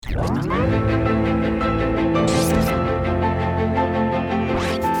And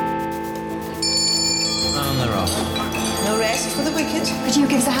they're off. No rest for the wicked. Could you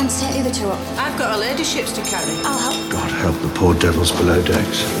give us a hand to take the other two up? I've got a ladyships to carry. I'll help. God help the poor devils below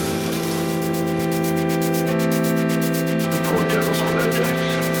decks. The poor devils below decks.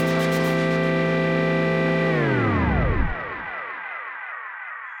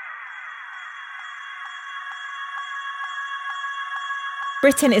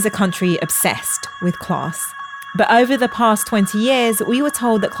 Britain is a country obsessed with class. But over the past 20 years, we were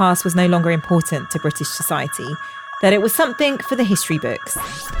told that class was no longer important to British society, that it was something for the history books.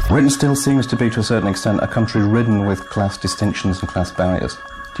 Britain still seems to be, to a certain extent, a country ridden with class distinctions and class barriers.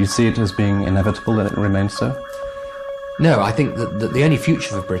 Do you see it as being inevitable that it remains so? No, I think that the only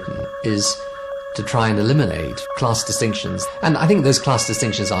future for Britain is to try and eliminate class distinctions. And I think those class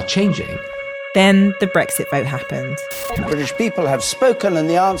distinctions are changing. Then the Brexit vote happened. The British people have spoken, and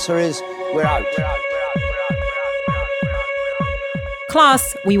the answer is we're out.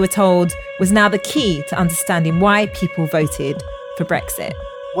 Class, we were told, was now the key to understanding why people voted for Brexit.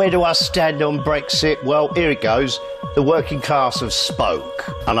 Where do I stand on Brexit? Well, here it goes. The working class have spoke,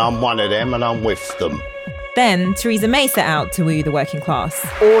 and I'm one of them, and I'm with them. Then Theresa May set out to woo the working class.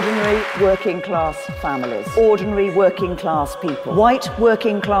 Ordinary working class families, ordinary working class people, white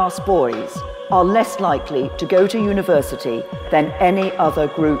working class boys are less likely to go to university than any other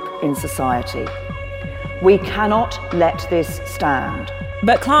group in society. We cannot let this stand.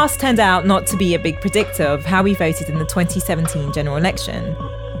 But class turned out not to be a big predictor of how we voted in the 2017 general election.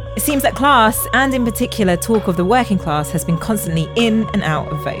 It seems that class, and in particular talk of the working class, has been constantly in and out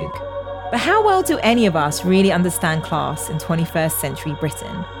of vogue. But how well do any of us really understand class in 21st century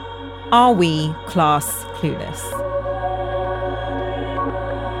Britain? Are we class clueless?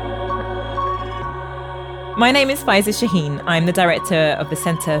 My name is Faiza Shaheen. I'm the director of the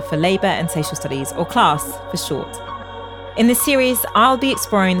Centre for Labour and Social Studies, or CLASS for short. In this series, I'll be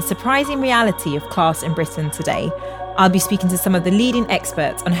exploring the surprising reality of class in Britain today. I'll be speaking to some of the leading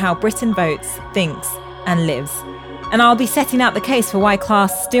experts on how Britain votes, thinks, and lives. And I'll be setting out the case for why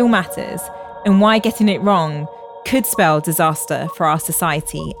class still matters and why getting it wrong could spell disaster for our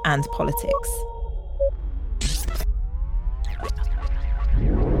society and politics.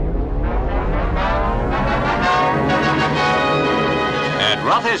 At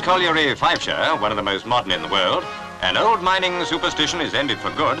Rothes Colliery, Fifeshire, one of the most modern in the world, an old mining superstition is ended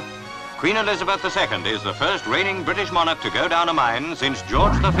for good. Queen Elizabeth II is the first reigning British monarch to go down a mine since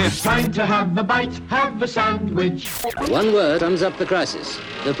George V. Time to have a bite, have a sandwich. One word sums up the crisis.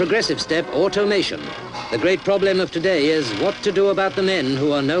 The progressive step, automation. The great problem of today is what to do about the men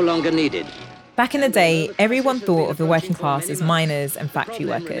who are no longer needed. Back in the day, everyone thought of the working class as miners and factory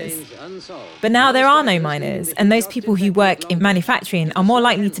workers. But now there are no miners, and those people who work in manufacturing are more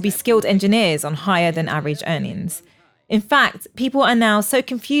likely to be skilled engineers on higher than average earnings. In fact, people are now so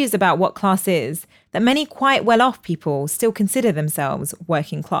confused about what class is that many quite well-off people still consider themselves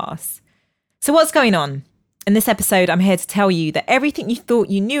working class. So what's going on? In this episode, I'm here to tell you that everything you thought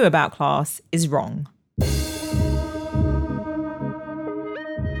you knew about class is wrong.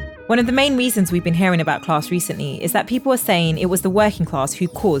 One of the main reasons we've been hearing about class recently is that people are saying it was the working class who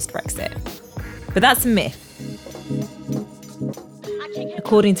caused Brexit. But that's a myth.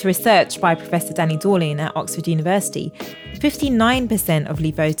 According to research by Professor Danny Dorling at Oxford University, 59% of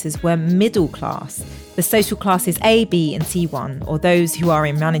Leave voters were middle class, the social classes A, B and C1, or those who are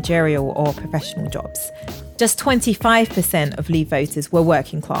in managerial or professional jobs. Just 25% of Leave voters were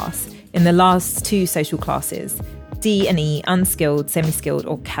working class in the last two social classes, D and E, unskilled, semi-skilled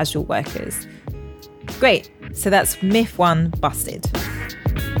or casual workers. Great, so that's myth one busted.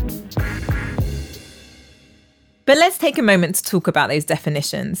 But let's take a moment to talk about those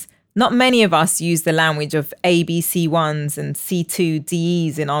definitions. Not many of us use the language of A, B, C1s and C2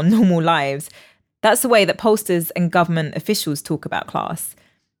 DEs in our normal lives. That's the way that pollsters and government officials talk about class.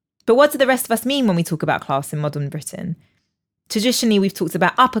 But what do the rest of us mean when we talk about class in modern Britain? Traditionally, we've talked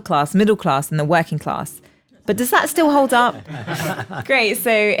about upper class, middle class and the working class. But does that still hold up? Great. So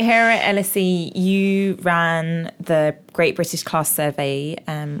here at LSE, you ran the Great British Class Survey,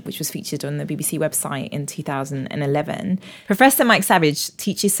 which was featured on the BBC website in 2011. Professor Mike Savage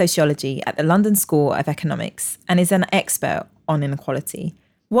teaches sociology at the London School of Economics and is an expert on inequality.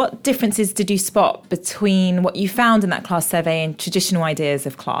 What differences did you spot between what you found in that class survey and traditional ideas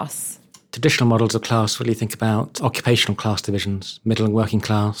of class? Traditional models of class really think about occupational class divisions, middle and working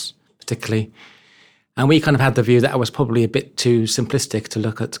class particularly. And we kind of had the view that it was probably a bit too simplistic to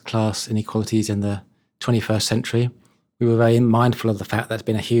look at class inequalities in the 21st century. We were very mindful of the fact that there's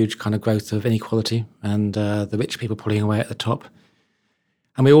been a huge kind of growth of inequality and the rich people pulling away at the top.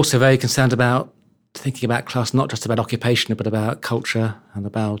 And we're also very concerned about thinking about class, not just about occupation, but about culture and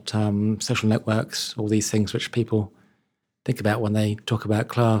about social networks, all these things which people think about when they talk about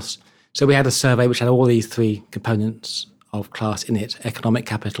class. So we had a survey which had all these three components of class in it: economic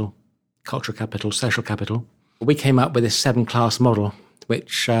capital, cultural capital, social capital. We came up with this 7-class model,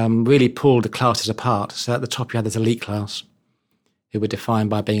 which really pulled the classes apart. So at the top you had this elite class, who were defined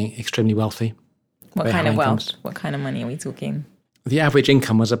by being extremely wealthy. What kind of wealth? What kind of money are we talking? The average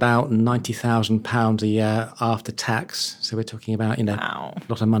income was about £90,000 a year after tax. So we're talking about, wow, a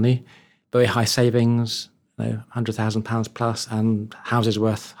lot of money. Very high savings, £100,000 plus, and houses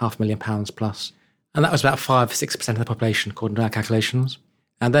worth £500,000 plus. And that was about 5-6% of the population, according to our calculations.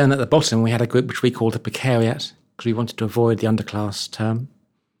 And then at the bottom, we had a group which we called the precariat, because we wanted to avoid the underclass term,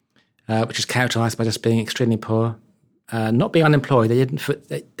 which is characterised by just being extremely poor, not being unemployed. They didn't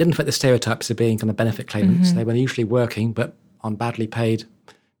fit the stereotypes of being kind of benefit claimants. Mm-hmm. They were usually working, but on badly paid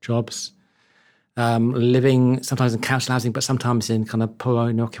jobs, living sometimes in council housing, but sometimes in kind of poor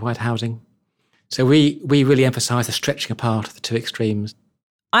owner-occupied housing. So we really emphasise the stretching apart of the two extremes.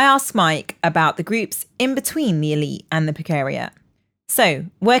 I asked Mike about the groups in between the elite and the precariat. So,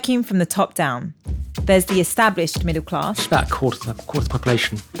 working from the top down, there's the established middle class. It's about a quarter of the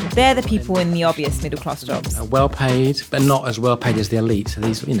population. They're the people in the obvious middle class jobs. Well paid, but not as well paid as the elite. So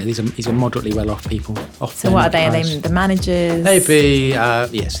these are moderately well off people. So what are they? Are they the managers? Maybe,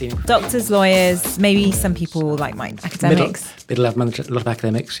 senior. Doctors, lawyers, maybe some people like Mike, academics. Middle of managers, a lot of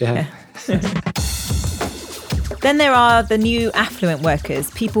academics, yeah. Then there are the new affluent workers,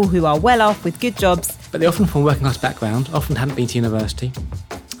 people who are well off with good jobs. But they're often from a working class background, often hadn't been to university.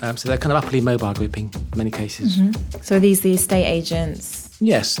 So they're kind of upperly mobile grouping in many cases. Mm-hmm. So are these the estate agents?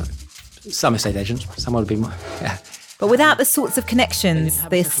 Yes, some estate agents, some would be more, yeah. But without the sorts of connections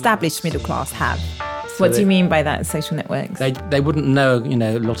the established middle class have. So what do you mean by that, social networks? They wouldn't know,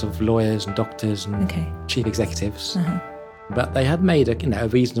 a lot of lawyers and doctors and chief executives. Uh-huh. But they had made a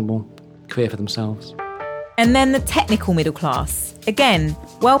reasonable career for themselves. And then the technical middle class. Again,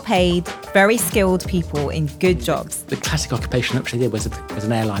 well-paid, very skilled people in good jobs. The classic occupation which they did was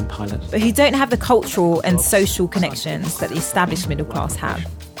an airline pilot. But who don't have the cultural and social connections that the established middle class have.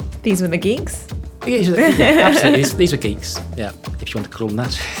 These were the geeks? Yeah, absolutely. These were geeks, yeah, if you want to call them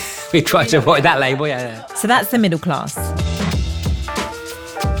that. We try to avoid that label, yeah. So that's the middle class.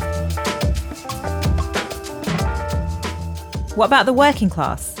 What about the working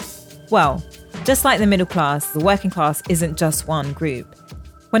class? Well, just like the middle class, the working class isn't just one group.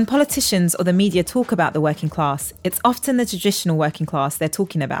 When politicians or the media talk about the working class, it's often the traditional working class they're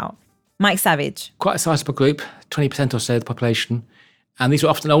talking about. Mike Savage. Quite a sizable group, 20% or so of the population. And these were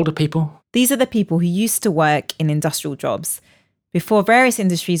often older people. These are the people who used to work in industrial jobs before various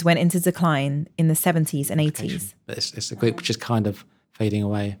industries went into decline in the 70s and 80s. It's a group which is kind of fading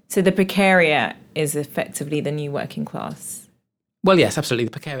away. So the precariat is effectively the new working class? Well, yes, absolutely.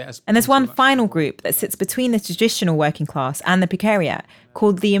 The precariat. And there's one final group that sits between the traditional working class and the precariat,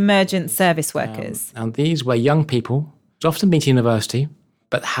 called the emergent service workers. And these were young people, who'd often been to university,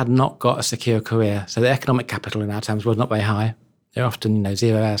 but had not got a secure career. So the economic capital in our terms was not very high. They're often,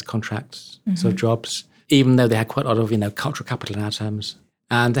 0 hours contracts, sort of jobs, even though they had quite a lot of, cultural capital in our terms.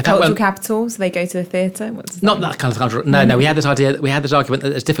 And cultural capital, so they go to the theatre? Not that kind of cultural. No, we had this argument that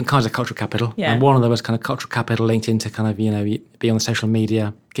there's different kinds of cultural capital. Yeah. And one of them was kind of cultural capital linked into kind of, being on the social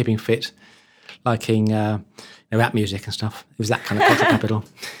media, keeping fit, liking rap music and stuff. It was that kind of cultural capital.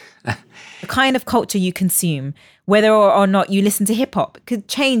 The kind of culture you consume, whether or not you listen to hip hop, could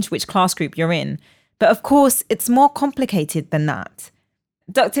change which class group you're in. But of course, it's more complicated than that.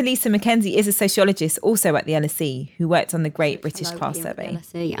 Dr. Lisa Mackenzie is a sociologist also at the LSE who worked on the Great British Class Survey.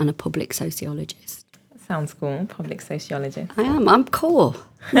 LSE and a public sociologist. Sounds cool, public sociologist. I am, I'm core.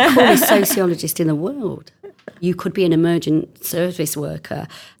 I'm the coolest sociologist in the world. You could be an emergent service worker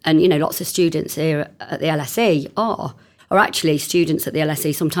and, lots of students here at the LSE are actually students at the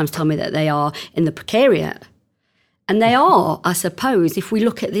LSE sometimes tell me that they are in the precariat. And they are, I suppose, if we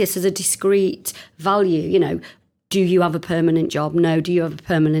look at this as a discrete value, do you have a permanent job? No. Do you have a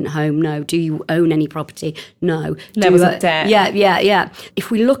permanent home? No. Do you own any property? No. Levels of debt. Yeah.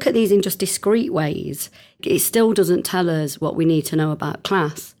 If we look at these in just discrete ways, it still doesn't tell us what we need to know about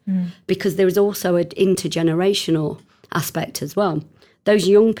class because there is also an intergenerational aspect as well. Those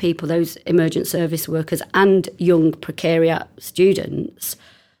young people, those emergent service workers and young precariat students,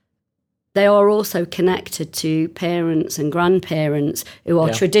 they are also connected to parents and grandparents who are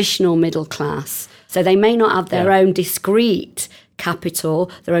traditional middle class. So they may not have their own discrete capital,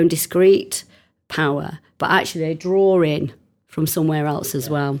 their own discrete power, but actually they draw in from somewhere else as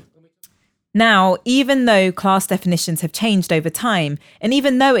well. Now, even though class definitions have changed over time, and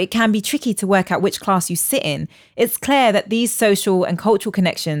even though it can be tricky to work out which class you sit in, it's clear that these social and cultural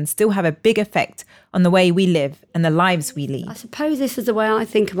connections still have a big effect on the way we live and the lives we lead. I suppose this is the way I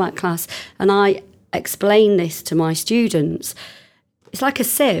think about class, and I explain this to my students. It's like a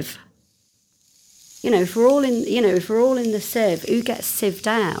sieve. If we're all in the sieve, who gets sieved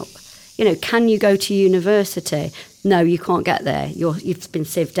out? Can you go to university? No, you can't get there. You've been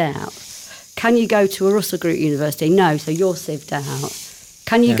sieved out. Can you go to a Russell Group university? No, so you're sieved out.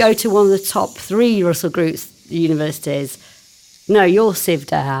 Can you go to one of the top 3 Russell Group universities? No, you're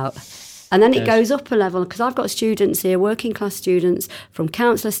sieved out. And then it goes up a level, because I've got students here, working class students from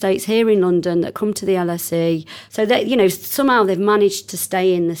council estates here in London that come to the LSE. So that, somehow they've managed to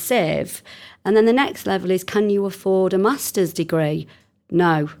stay in the sieve. And then the next level is, can you afford a master's degree?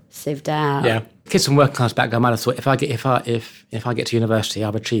 No, sieved out. Yeah, kids from working class background might have thought if I get to university,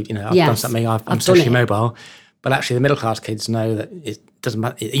 I've achieved. I've done something. I'm socially mobile. But actually, the middle class kids know that it doesn't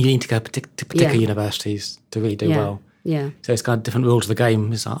matter. You need to go to particular universities to really do well. Yeah. So it's kind of different rules of the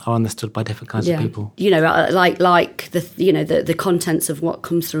game are understood by different kinds of people. Like the contents of what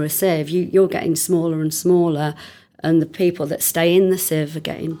comes through a sieve, you're getting smaller and smaller. And the people that stay in the sieve are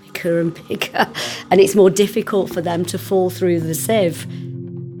getting bigger and bigger. And it's more difficult for them to fall through the sieve.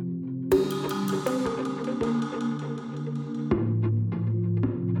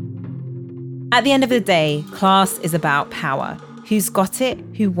 At the end of the day, class is about power. Who's got it,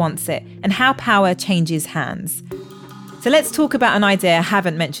 who wants it, and how power changes hands. So let's talk about an idea I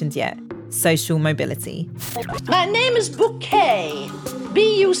haven't mentioned yet: social mobility. My name is Bouquet.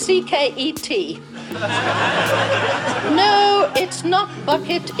 Bucket. No, it's not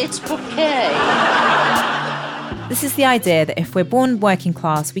bucket, it's bouquet. This is the idea that if we're born working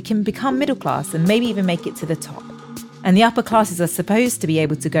class, we can become middle class and maybe even make it to the top. And the upper classes are supposed to be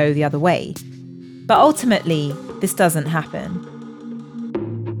able to go the other way. But ultimately, this doesn't happen.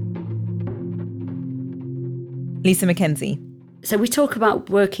 Lisa Mackenzie. So we talk about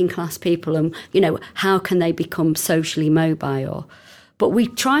working class people and, how can they become socially mobile? But we're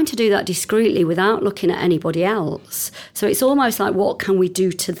trying to do that discreetly without looking at anybody else. So it's almost like, what can we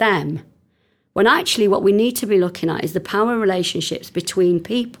do to them? When actually what we need to be looking at is the power relationships between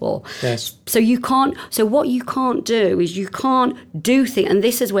people. Yes. So what you can't do is you can't do things, and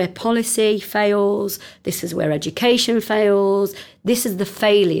this is where policy fails, this is where education fails, this is the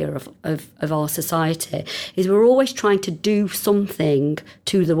failure of our society, is we're always trying to do something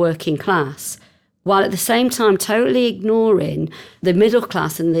to the working class, while at the same time totally ignoring the middle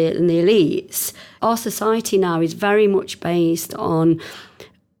class and the elites. Our society now is very much based on,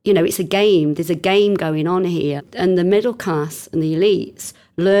 it's a game. There's a game going on here. And the middle class and the elites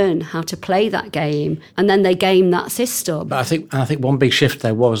learn how to play that game, and then they game that system. But I think one big shift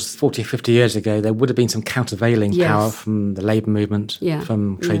there was 40, 50 years ago, there would have been some countervailing power from the labour movement,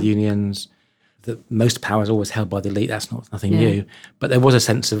 from trade unions. Most power is always held by the elite. That's nothing new. But there was a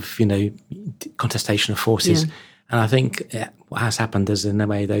sense of, contestation of forces. Yeah. And I think what has happened is, in a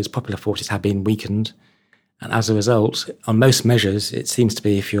way, those popular forces have been weakened. And as a result, on most measures, it seems to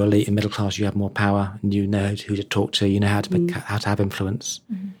be if you're elite and middle class, you have more power and you know who to talk to, you know how to have influence.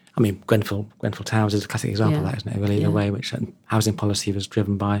 Mm-hmm. I mean, Grenfell Towers is a classic example of that, isn't it? Really, the way in which housing policy was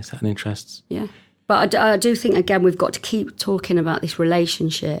driven by certain interests. Yeah. But I do think, again, we've got to keep talking about this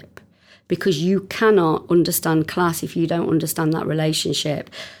relationship, because you cannot understand class if you don't understand that relationship.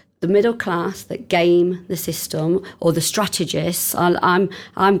 The middle class that game the system, or the strategists, I'm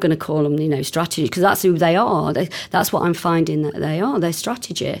going to call them, strategists, because that's who they are. That's what I'm finding that they are. They're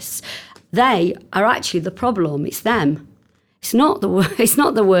strategists. They are actually the problem. It's them. It's not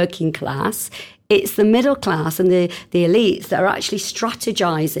the working class. It's the middle class and the elites that are actually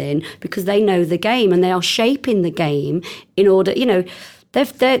strategizing, because they know the game and they are shaping the game in order,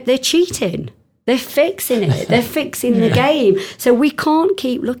 they're cheating. They're fixing it. They're fixing the game. So we can't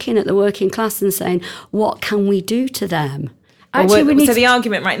keep looking at the working class and saying, what can we do to them? Actually, the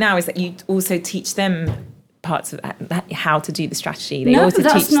argument right now is that you also teach them parts of how to do the strategy. They also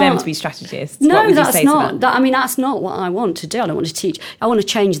teach them to be strategists. No, that's not. That's not what I want to do. I don't want to teach. I want to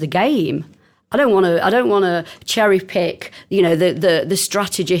change the game. I don't want to cherry pick, the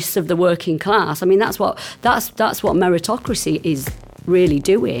strategists of the working class. I mean, that's what meritocracy is really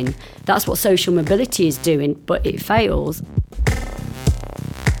doing. That's what social mobility is doing, but it fails.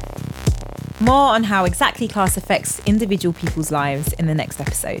 More on how exactly class affects individual people's lives in the next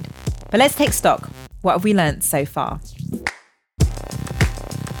episode. But let's take stock. What have we learnt so far?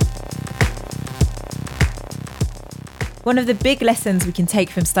 One of the big lessons we can take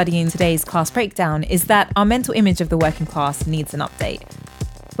from studying today's class breakdown is that our mental image of the working class needs an update.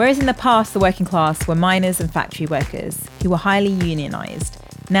 Whereas in the past, the working class were miners and factory workers who were highly unionised,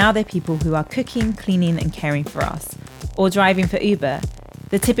 now they're people who are cooking, cleaning and caring for us, or driving for Uber.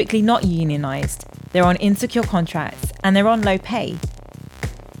 They're typically not unionised, they're on insecure contracts and they're on low pay.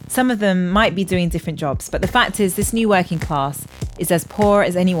 Some of them might be doing different jobs, but the fact is this new working class is as poor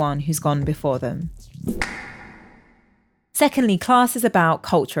as anyone who's gone before them. Secondly, class is about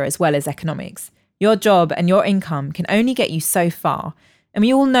culture as well as economics. Your job and your income can only get you so far, and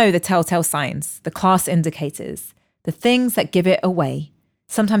we all know the telltale signs, the class indicators, the things that give it away.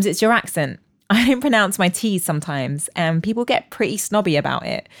 Sometimes it's your accent. I don't pronounce my T's sometimes, and people get pretty snobby about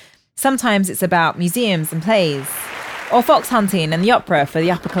it. Sometimes it's about museums and plays, or fox hunting and the opera for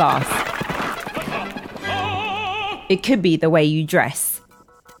the upper class. It could be the way you dress.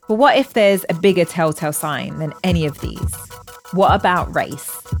 But what if there's a bigger telltale sign than any of these? What about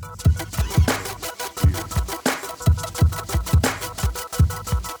race?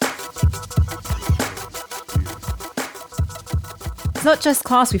 It's not just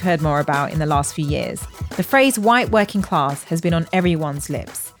class we've heard more about in the last few years. The phrase white working class has been on everyone's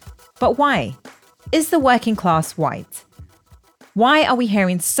lips. But why? Is the working class white? Why are we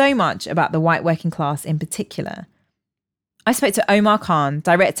hearing so much about the white working class in particular? I spoke to Omar Khan,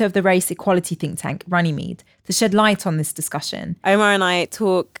 director of the race equality think tank Runnymede, to shed light on this discussion. Omar and I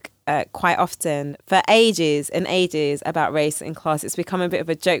talk quite often for ages and ages about race and class. It's become a bit of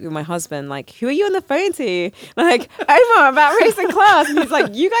a joke with my husband. Like, who are you on the phone to? And I'm like, Omar, about race and class. And he's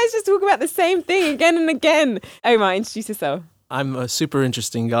like, you guys just talk about the same thing again and again. Omar, introduce yourself. I'm a super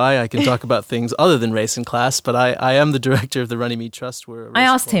interesting guy. I can talk about things other than race and class, but I am the director of the Runnymede Trust. I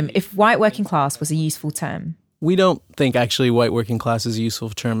asked him if white working class was a useful term. We don't think actually white working class is a useful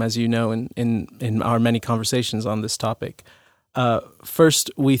term, as you know, in our many conversations on this topic. First,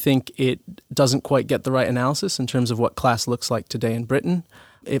 we think it doesn't quite get the right analysis in terms of what class looks like today in Britain.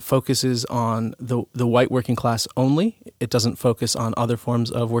 It focuses on the white working class only. It doesn't focus on other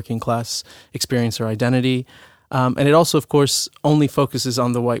forms of working class experience or identity. And it also, of course, only focuses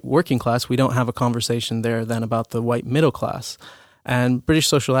on the white working class. We don't have a conversation there then about the white middle class. And British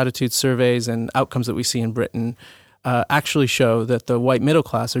social attitude surveys and outcomes that we see in Britain actually show that the white middle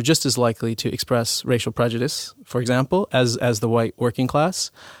class are just as likely to express racial prejudice, for example, as the white working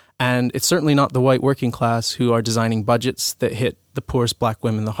class. And it's certainly not the white working class who are designing budgets that hit the poorest black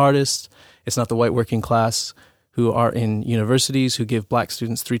women the hardest. It's not the white working class who are in universities who give black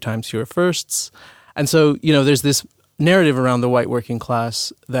students 3 times fewer firsts. And so, there's this narrative around the white working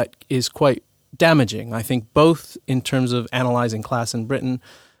class that is quite damaging, I think, both in terms of analyzing class in Britain,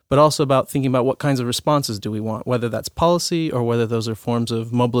 but also about thinking about what kinds of responses do we want, whether that's policy or whether those are forms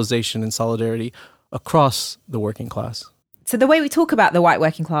of mobilization and solidarity across the working class. So the way we talk about the white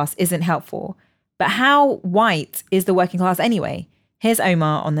working class isn't helpful. But how white is the working class anyway? Here's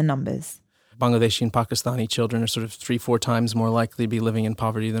Omar on the numbers. Bangladeshi and Pakistani children are sort of 3-4 times more likely to be living in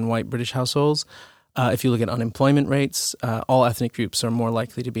poverty than white British households. If you look at unemployment rates, all ethnic groups are more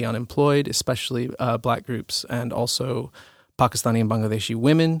likely to be unemployed, especially black groups and also Pakistani and Bangladeshi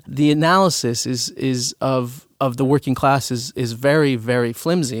women. The analysis is of the working class is very, very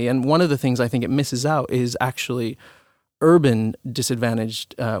flimsy. And one of the things I think it misses out is actually urban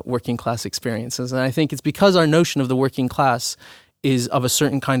disadvantaged working class experiences. And I think it's because our notion of the working class is of a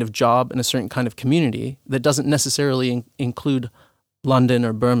certain kind of job and a certain kind of community that doesn't necessarily include London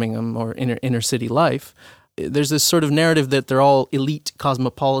or Birmingham or inner city life. There's this sort of narrative that they're all elite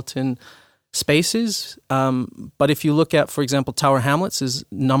cosmopolitan spaces. But if you look at, for example, Tower Hamlets is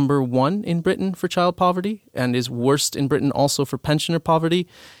number 1 in Britain for child poverty and is worst in Britain also for pensioner poverty.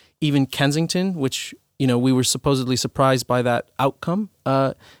 Even Kensington, which, we were supposedly surprised by that outcome,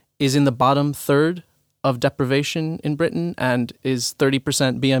 is in the bottom third of deprivation in Britain and is 30%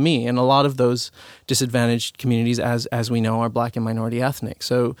 BME. And a lot of those disadvantaged communities, as we know, are black and minority ethnic.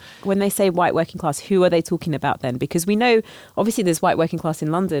 So when they say white working class, who are they talking about then? Because we know, obviously, there's white working class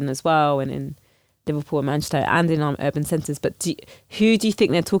in London as well and in Liverpool and Manchester and in our urban centres. But who do you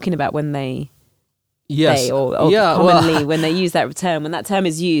think they're talking about when they... Yes. Commonly when they use that term? When that term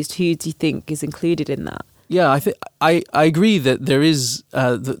is used, who do you think is included in that? Yeah, I agree that there is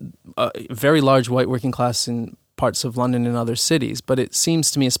a very large white working class in parts of London and other cities, but it seems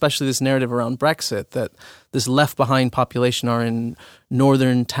to me, especially this narrative around Brexit, that this left behind population are in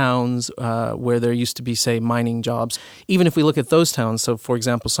northern towns where there used to be, say, mining jobs. Even if we look at those towns, so for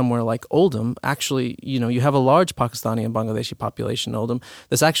example, somewhere like Oldham, actually, you have a large Pakistani and Bangladeshi population in Oldham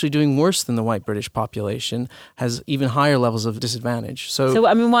that's actually doing worse than the white British population, has even higher levels of disadvantage. So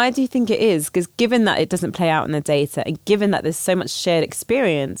why do you think it is? Because given that it doesn't play out in the data and given that there's so much shared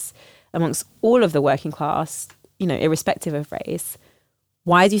experience amongst all of the working class, irrespective of race,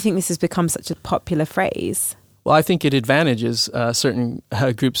 Why do you think this has become such a popular phrase? Well, I think it advantages certain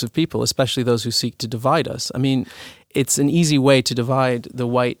groups of people, especially those who seek to divide us. I mean, it's an easy way to divide the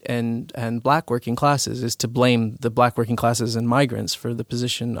white and black working classes is to blame the black working classes and migrants for the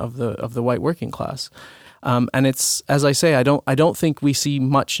position of the white working class. And it's, as I say, I don't think we see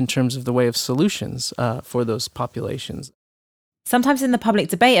much in terms of the way of solutions for those populations. Sometimes in the public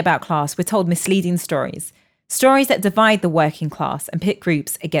debate about class, we're told misleading stories that divide the working class and pit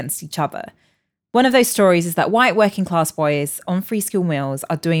groups against each other. One of those stories is that white working class boys on free school meals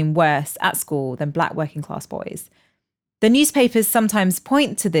are doing worse at school than black working class boys. The newspapers sometimes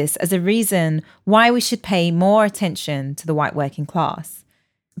point to this as a reason why we should pay more attention to the white working class.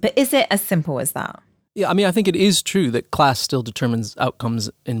 But is it as simple as that? Yeah, I mean, I think it is true that class still determines outcomes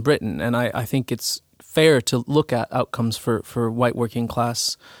in Britain. And I think it's fair to look at outcomes for white working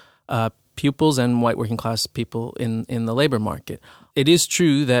class pupils and white working class people in the labor market. It is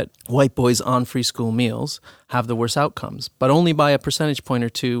true that white boys on free school meals have the worst outcomes, but only by a percentage point or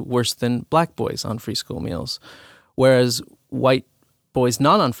two worse than black boys on free school meals. Whereas white boys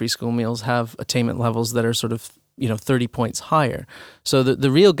not on free school meals have attainment levels that are sort of 30 points higher. So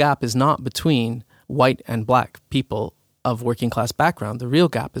the real gap is not between white and black people of working class background. The real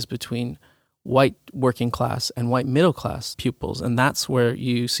gap is between white working class and white middle class pupils, and that's where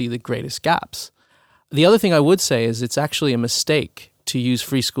you see the greatest gaps. The other thing I would say is it's actually a mistake to use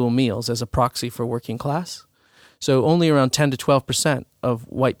free school meals as a proxy for working class. So only around 10 to 12% of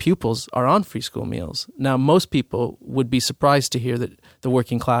white pupils are on free school meals. Now, most people would be surprised to hear that the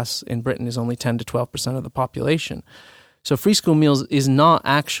working class in Britain is only 10 to 12% of the population. So free school meals is not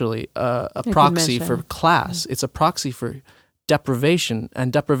actually a proxy for class. It's a proxy for deprivation,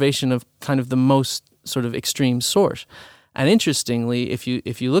 and deprivation of kind of the most sort of extreme sort. And interestingly, if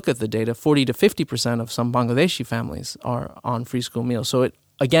you look at the data, 40 to 50% of some Bangladeshi families are on free school meals. So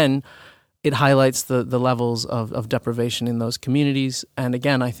it highlights the levels of deprivation in those communities. And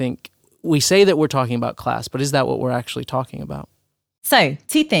again, I think we say that we're talking about class, but is that what we're actually talking about? So,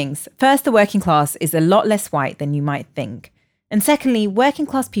 two things. First, the working class is a lot less white than you might think. And secondly, working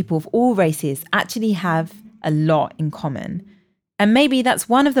class people of all races actually have a lot in common. And maybe that's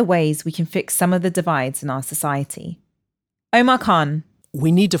one of the ways we can fix some of the divides in our society. Omar Khan.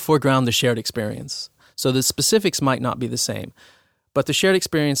 We need to foreground the shared experience. So the specifics might not be the same, but the shared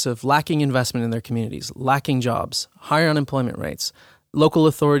experience of lacking investment in their communities, lacking jobs, higher unemployment rates, local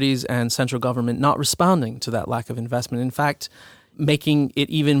authorities and central government not responding to that lack of investment. In fact, making it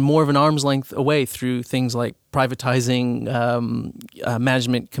even more of an arm's length away through things like privatizing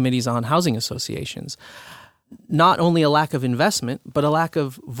management committees on housing associations. Not only a lack of investment, but a lack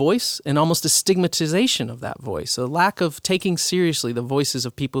of voice and almost a stigmatization of that voice, a lack of taking seriously the voices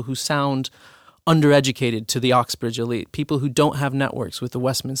of people who sound undereducated to the Oxbridge elite, people who don't have networks with the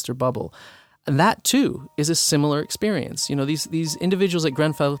Westminster bubble. And that, too, is a similar experience. You know, these individuals at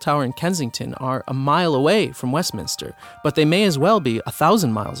Grenfell Tower in Kensington are a mile away from Westminster, but they may as well be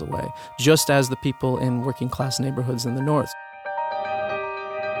 1,000 miles away, just as the people in working-class neighborhoods in the north.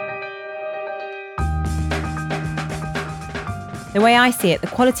 The way I see it, the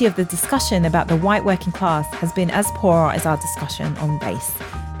quality of the discussion about the white working class has been as poor as our discussion on race.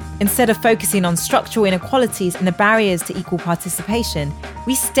 Instead of focusing on structural inequalities and the barriers to equal participation,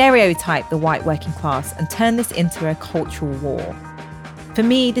 we stereotype the white working class and turn this into a cultural war. For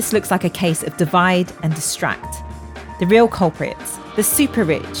me, this looks like a case of divide and distract. The real culprits, the super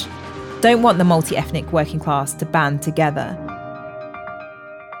rich, don't want the multi-ethnic working class to band together.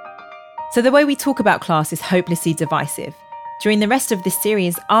 So the way we talk about class is hopelessly divisive. During the rest of this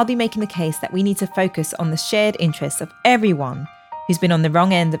series, I'll be making the case that we need to focus on the shared interests of everyone who's been on the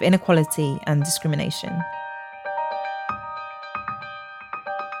wrong end of inequality and discrimination.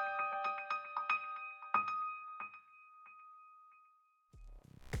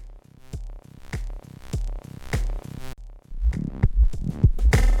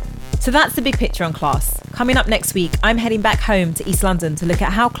 So that's the big picture on class. Coming up next week, I'm heading back home to East London to look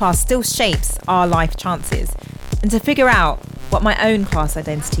at how class still shapes our life chances and to figure out what my own class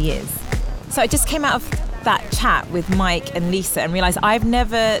identity is. So I just came out of that chat with Mike and Lisa and realised I've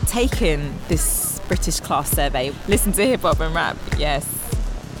never taken this British class survey. Listen to hip hop and rap, yes.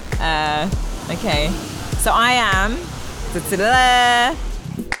 Okay. So I am...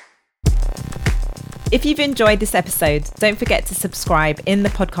 If you've enjoyed this episode, don't forget to subscribe in the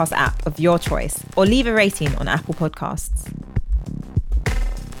podcast app of your choice or leave a rating on Apple Podcasts.